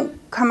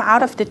don't come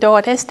out of the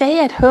door, they stay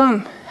at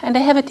home, and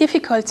they have a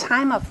difficult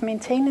time of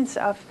maintenance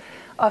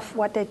of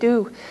what they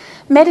do.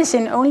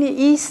 Medicine only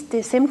eases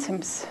the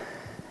symptoms.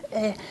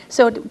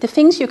 So the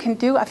things you can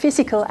do are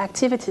physical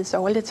activities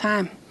all the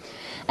time.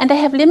 And they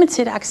have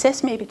limited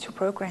access maybe to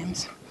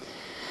programs.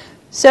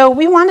 So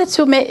we wanted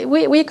to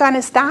we're going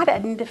to start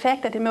at the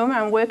fact at the moment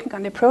I'm working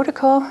on the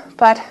protocol,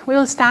 but we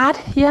will start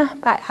here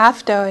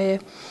after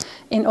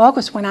in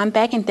August when I'm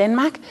back in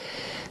Denmark.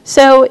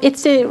 So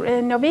it's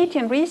the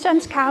Norwegian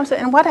Research Council,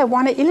 and what I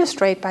want to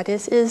illustrate by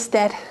this is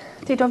that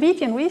the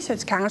Norwegian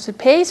Research Council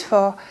pays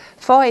for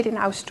it in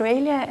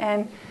Australia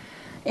and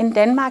in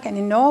Denmark and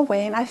in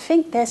Norway, and I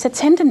think there's a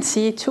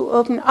tendency to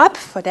open up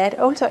for that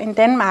also in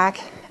Denmark,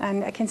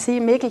 and I can see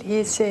Mikkel,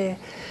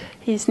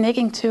 he's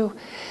nicking too.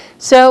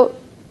 So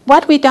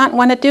what we don't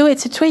want to do,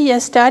 it's a 3-year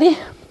study.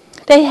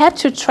 They have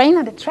to train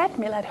on the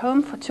treadmill at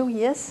home for 2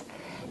 years.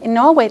 In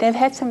Norway, they've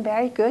had some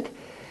very good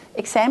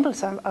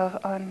examples on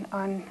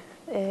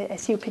a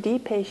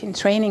COPD patient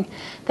training.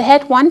 They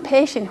had one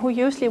patient who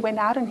usually went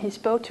out on his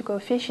boat to go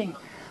fishing.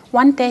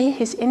 One day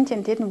his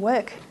engine didn't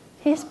work.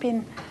 He's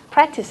been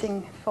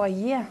practicing for a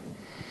year.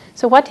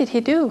 So what did he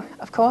do?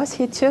 Of course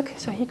he took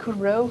so he could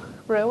row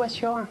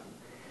ashore.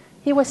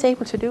 He was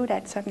able to do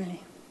that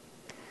suddenly.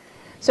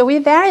 So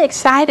we're very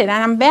excited,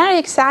 and I'm very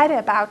excited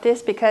about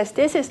this because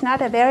this is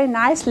not a very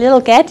nice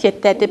little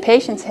gadget that the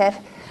patients have.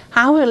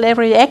 How will they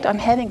react on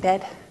having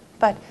that?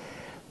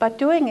 But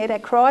doing it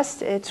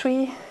across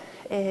 3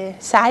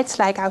 sites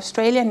like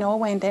Australia,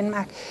 Norway, and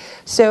Denmark.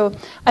 So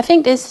I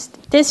think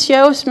this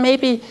shows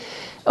maybe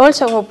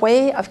also a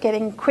way of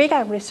getting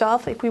quicker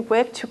results if we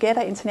work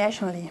together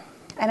internationally.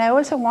 And I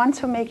also want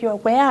to make you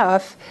aware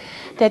of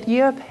that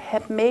Europe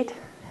have made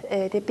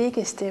the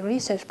biggest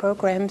research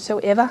program so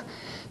ever,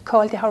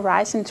 called the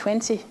Horizon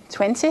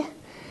 2020,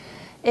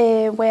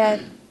 where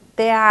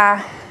there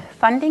are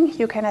funding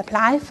you can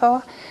apply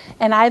for.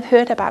 And I've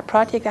heard about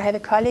projects. I have a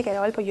colleague at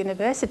Aalborg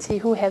University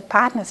who have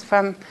partners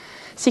from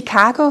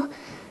Chicago.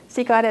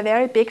 She got a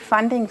very big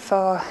funding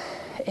for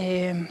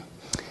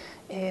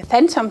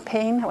phantom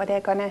pain, where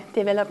they're going to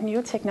develop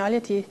new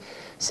technology.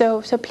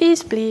 So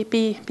please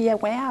be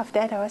aware of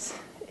that also.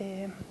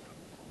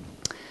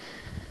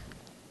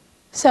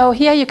 So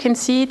here you can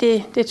see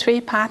the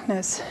 3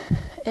 partners.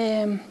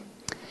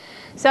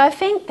 So I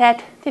think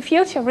that the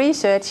future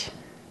research,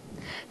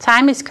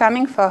 time is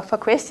coming for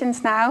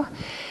questions now,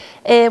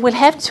 will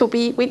have to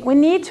be, we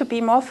need to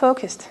be more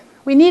focused.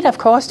 We need, of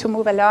course, to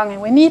move along,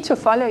 and we need to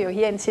follow you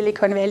here in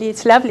Silicon Valley.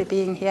 It's lovely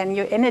being here, and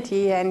your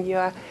energy and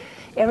your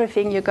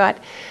everything you got.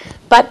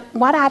 But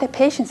what are the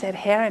patient's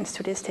adherence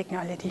to this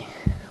technology?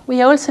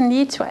 We also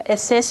need to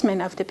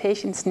assessment of the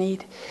patient's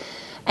need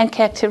and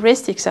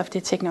characteristics of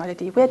the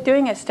technology. We're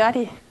doing a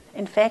study,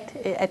 in fact,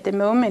 at the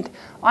moment,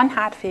 on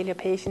heart failure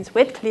patients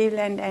with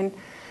Cleveland and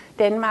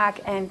Denmark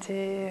and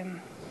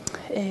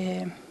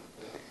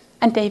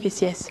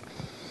Davis, yes.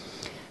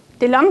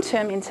 The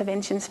long-term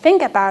interventions,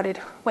 think about it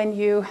when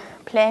you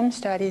plan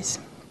studies.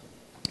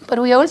 But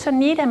we also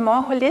need a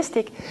more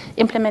holistic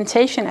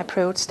implementation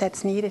approach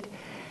that's needed.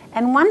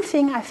 And one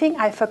thing I think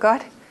I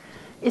forgot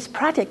is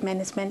project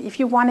management. If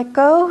you want to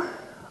go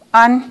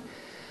on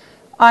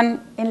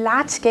in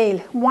large scale,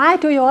 why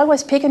do you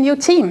always pick a new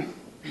team?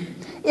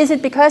 Is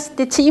it because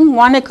the team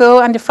want to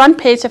go on the front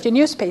page of the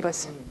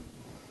newspapers?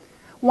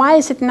 Why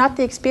is it not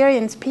the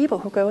experienced people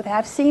who go there?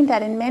 I've seen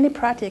that in many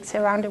projects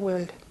around the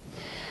world.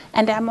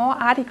 And there are more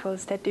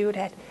articles that do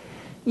that.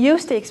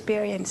 Use the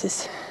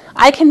experiences.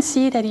 I can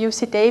see that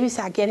UC Davis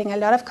are getting a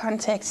lot of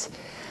contacts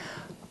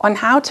on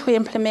how to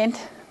implement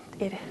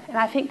it. And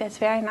I think that's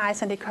very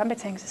nice, and the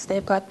competences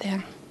they've got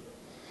there.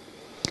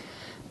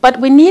 But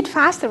we need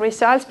faster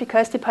results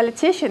because the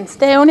politicians,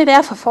 they're only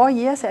there for 4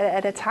 years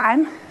at a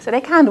time. So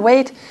they can't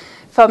wait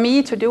for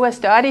me to do a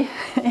study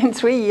in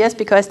 3 years,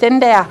 because then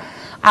they're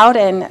out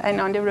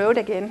and on the road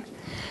again.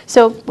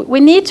 So we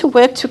need to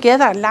work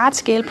together on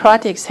large-scale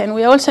projects, and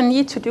we also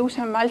need to do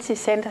some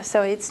multi-center,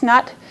 so it's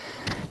not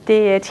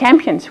the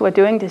champions who are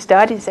doing the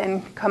studies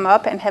and come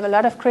up and have a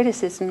lot of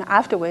criticism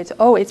afterwards.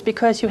 Oh, it's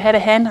because you had a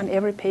hand on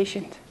every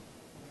patient.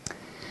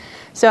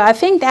 So I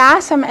think there are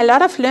a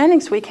lot of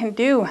learnings we can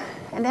do,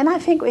 and then I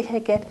think we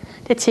can get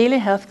the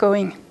telehealth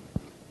going.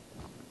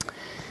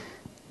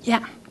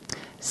 Yeah.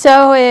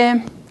 So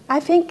I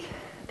think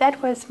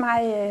that was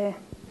my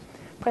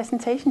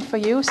presentation for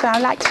you, so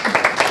I'd like to...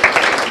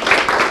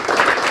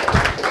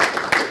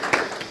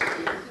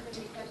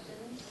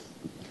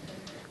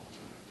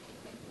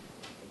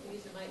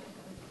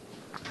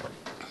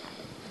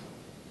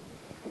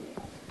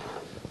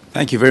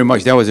 Thank you very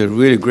much. That was a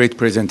really great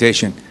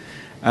presentation.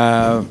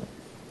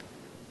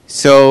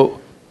 So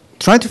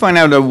trying to find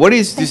out what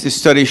is this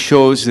study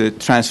shows the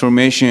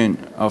transformation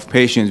of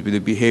patients with the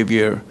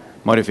behavior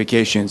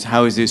modifications.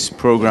 How is this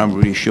program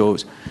really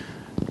shows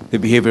the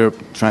behavior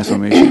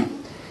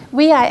transformation?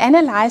 We are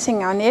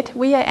analyzing on it.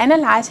 We are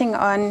analyzing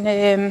on,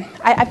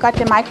 I've got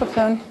the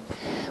microphone.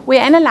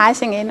 We're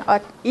analyzing in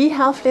on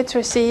e-health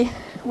literacy.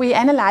 We're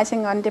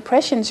analyzing on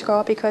depression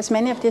score because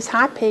many of these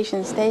heart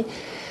patients,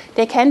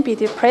 they can be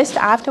depressed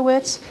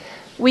afterwards.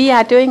 We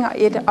are doing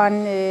it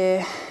on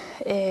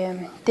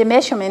the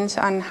measurements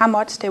on how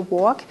much they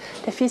walk,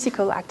 the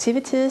physical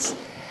activities.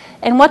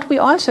 And what we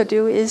also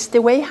do is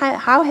the way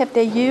how have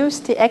they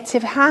used the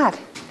active heart.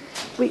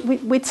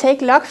 We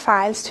take log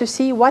files to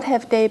see what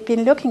have they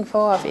been looking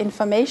for of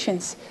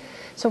informations.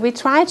 So we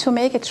try to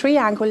make a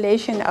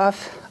triangulation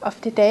of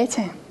the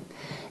data.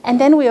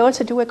 And then we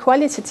also do a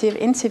qualitative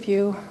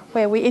interview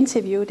where we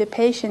interview the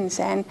patients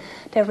and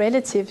their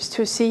relatives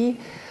to see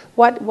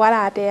what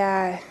are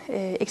their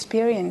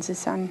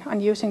experiences on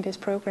using this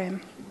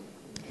program.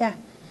 Yeah.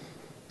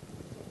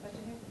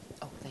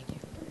 Oh, thank you.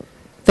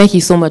 Thank you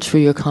so much for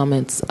your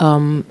comments.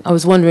 I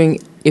was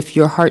wondering if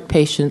your heart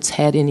patients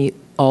had any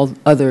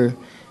other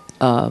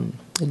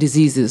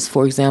diseases,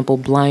 for example,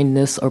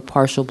 blindness or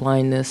partial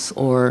blindness,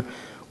 or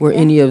were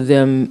any of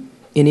them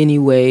in any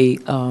way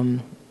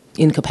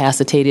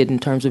incapacitated in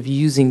terms of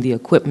using the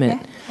equipment.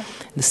 Yeah.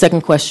 The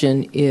second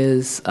question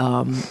is,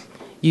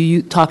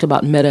 you talked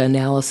about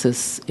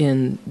meta-analysis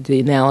in the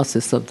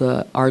analysis of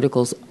the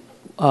articles.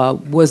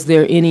 Was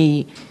there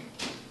any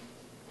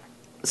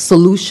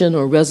solution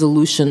or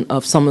resolution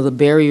of some of the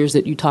barriers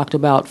that you talked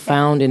about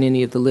found in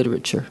any of the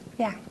literature?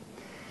 Yeah.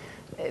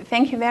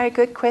 Thank you. Very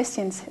good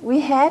questions.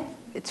 We had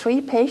 3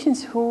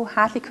 patients who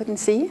hardly couldn't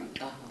see.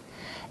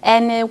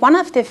 And one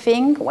of the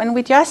things, when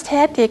we just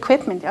had the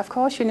equipment, of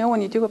course, you know,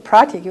 when you do a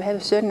project, you have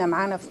a certain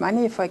amount of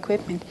money for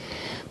equipment.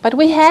 But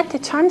we had the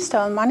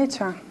Tunstall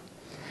monitor,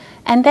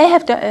 and they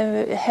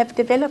have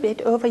developed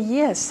it over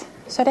years.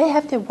 So they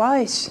have the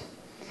voice.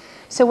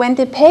 So when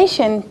the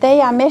patient, they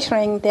are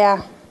measuring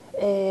their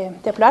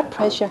blood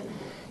pressure,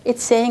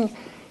 it's saying,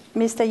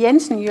 Mr.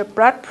 Jensen, your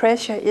blood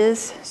pressure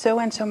is so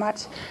and so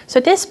much. So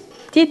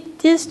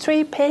these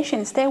 3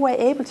 patients, they were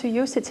able to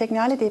use the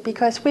technology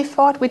because we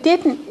thought we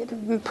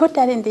didn't put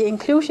that in the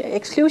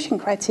exclusion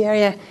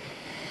criteria.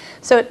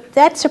 So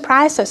that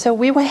surprised us. So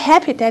we were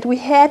happy that we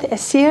had a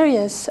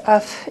series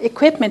of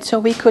equipment so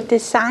we could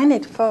design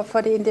it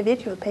for the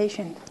individual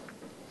patient.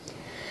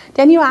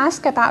 Then you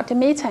ask about the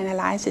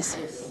meta-analysis.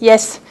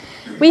 Yes,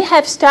 we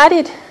have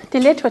studied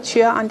the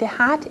literature on the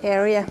heart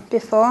area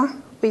before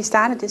we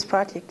started this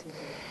project.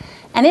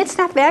 And it's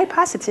not very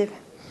positive.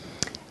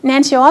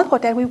 Nancy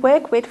Albrook that we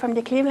work with from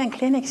the Cleveland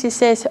Clinic, she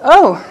says,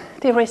 oh,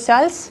 the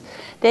results,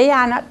 they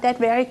are not that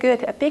very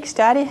good. A big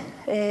study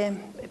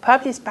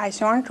published by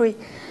Sondry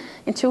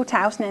in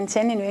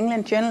 2010 in New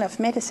England Journal of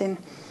Medicine.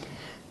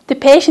 The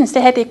patients,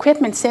 they had the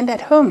equipment sent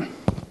at home.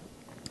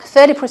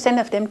 30%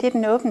 of them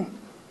didn't open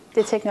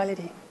the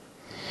technology.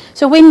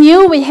 So we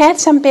knew we had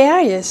some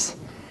barriers.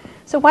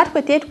 So what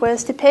we did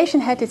was the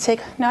patient had the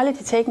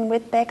technology taken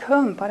with back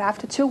home, but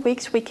after 2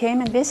 weeks we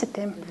came and visited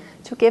them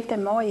to give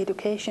them more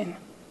education.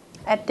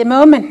 At the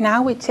moment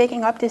now we're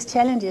taking up these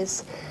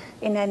challenges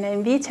in an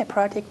Invita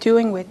project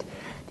doing with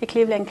the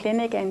Cleveland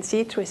Clinic and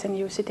Citrus and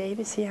UC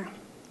Davis here.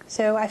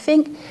 So I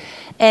think,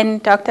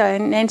 and Dr.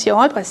 Nancy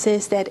Albrook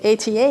says that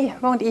ATA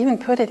won't even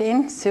put it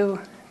into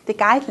the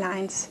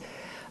guidelines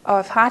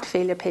of heart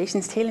failure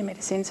patients'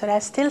 telemedicine, so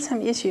there's still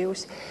some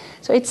issues.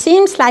 So it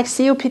seems like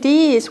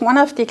COPD is one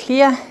of the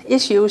clear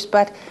issues,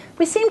 but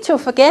we seem to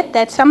forget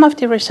that some of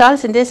the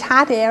results in this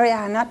heart area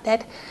are not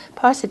that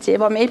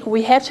positive, or maybe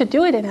we have to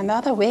do it in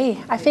another way.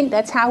 I think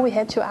that's how we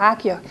have to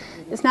argue.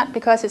 It's not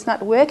because it's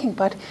not working,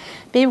 but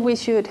maybe we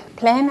should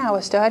plan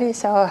our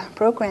studies, our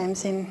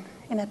programs in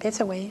a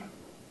better way.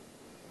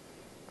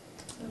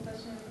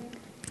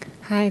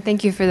 Hi,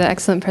 thank you for the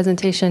excellent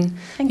presentation.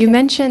 Thank you. You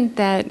mentioned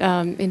that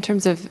in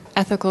terms of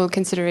ethical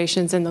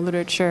considerations in the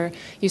literature,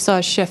 you saw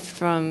a shift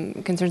from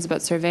concerns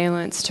about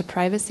surveillance to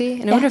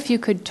privacy. And I wonder if you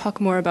could talk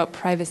more about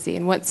privacy.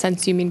 In what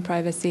sense you mean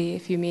privacy,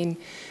 if you mean,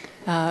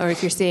 or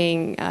if you're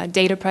saying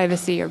data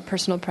privacy or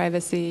personal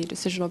privacy,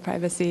 decisional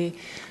privacy,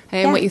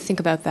 and what you think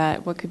about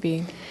that, what could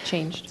be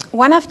changed?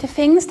 One of the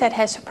things that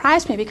has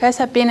surprised me, because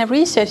I've been a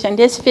researcher in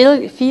this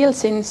field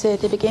since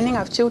the beginning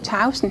of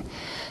 2000,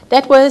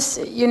 that was,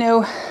 you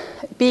know,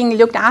 being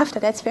looked after.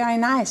 That's very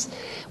nice.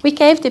 We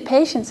gave the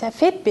patients a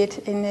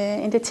Fitbit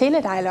in the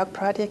Teledialogue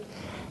project,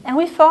 and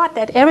we thought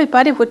that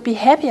everybody would be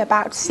happy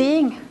about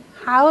seeing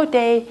how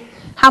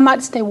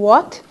much they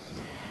walked.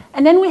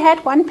 And then we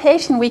had one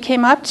patient we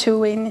came up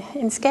to in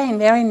Skagen,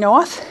 very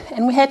north,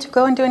 and we had to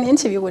go and do an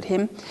interview with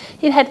him.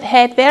 He had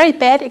had very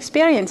bad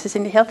experiences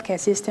in the healthcare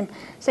system,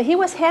 so he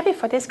was happy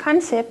for this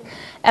concept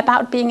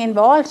about being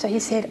involved. So he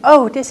said,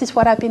 oh, this is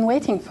what I've been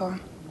waiting for.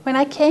 When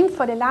I came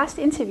for the last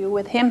interview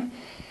with him,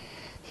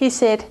 he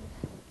said,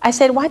 I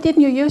said, why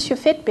didn't you use your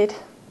Fitbit?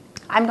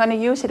 I'm going to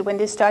use it when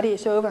this study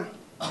is over.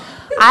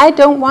 I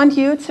don't want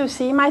you to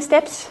see my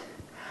steps.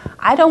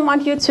 I don't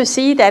want you to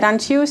see that on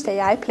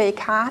Tuesday I play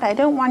card. I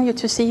don't want you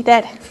to see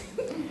that.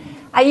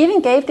 I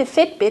even gave the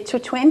Fitbit to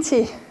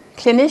 20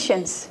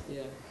 clinicians,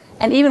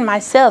 and even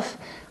myself.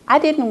 I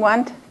didn't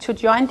want to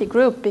join the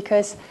group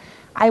because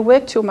I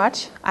work too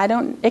much. I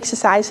don't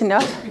exercise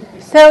enough.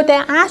 So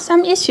there are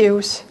some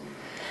issues.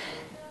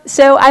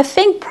 So I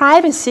think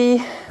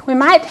privacy, we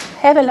might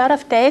have a lot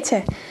of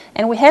data,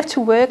 and we have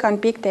to work on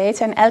big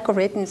data and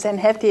algorithms and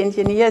have the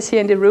engineers here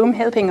in the room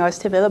helping us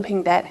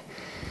developing that.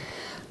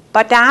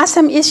 But there are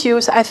some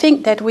issues I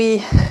think that we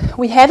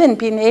haven't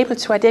been able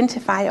to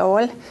identify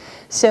all.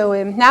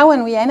 So now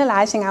when we're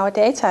analyzing our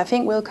data, I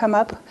think we'll come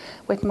up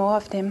with more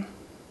of them.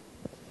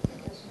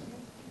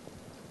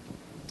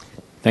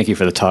 Thank you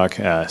for the talk.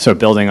 So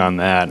building on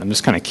that, I'm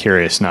just kind of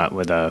curious, I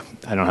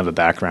don't have a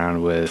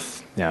background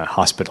with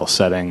hospital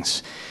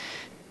settings.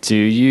 Do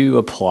you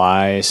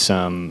apply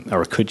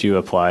or could you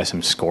apply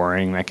some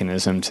scoring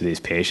mechanism to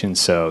these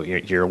patients? So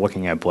you're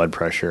looking at blood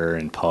pressure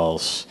and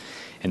pulse,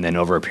 and then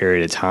over a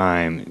period of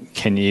time,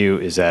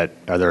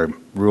 are there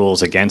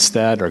rules against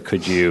that, or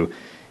could you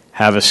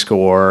have a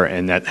score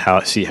and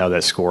see how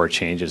that score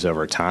changes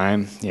over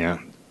time?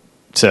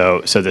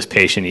 So this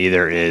patient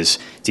either is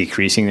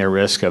decreasing their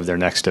risk of their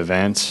next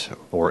event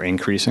or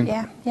increasing?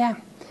 Yeah.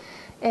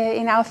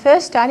 In our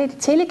first study, the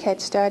Telehealth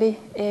study,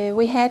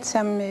 we had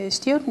some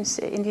students,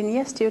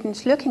 engineer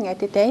students, looking at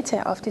the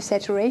data of the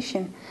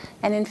saturation.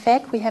 And in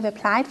fact, we have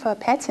applied for a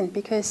patent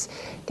because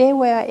they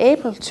were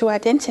able to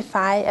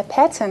identify a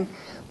pattern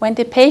when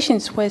the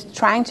patients were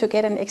trying to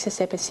get an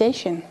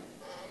exacerbation.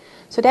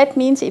 So that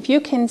means if you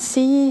can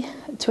see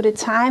to the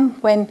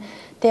time when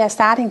they are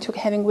starting to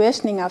having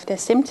worsening of their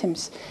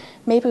symptoms,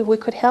 maybe we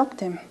could help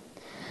them.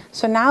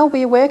 So now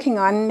we're working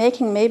on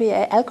making maybe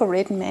an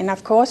algorithm, and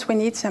of course we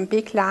need some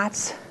big,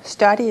 large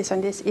studies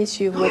on this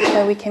issue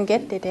where we can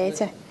get the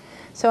data.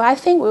 So I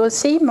think we will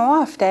see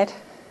more of that.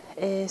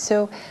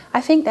 So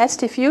I think that's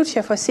the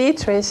future for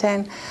CITRIS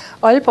and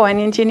Aalborg and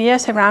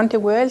engineers around the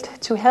world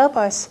to help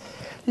us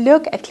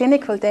look at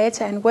clinical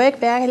data and work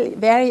very,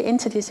 very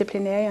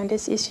interdisciplinary on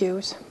these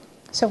issues.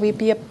 So we'll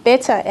be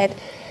better at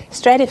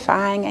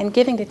stratifying and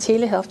giving the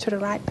telehealth to the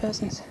right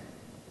persons.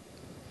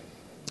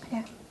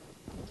 Yeah.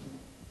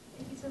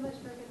 Thank you so much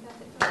for a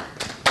fantastic talk.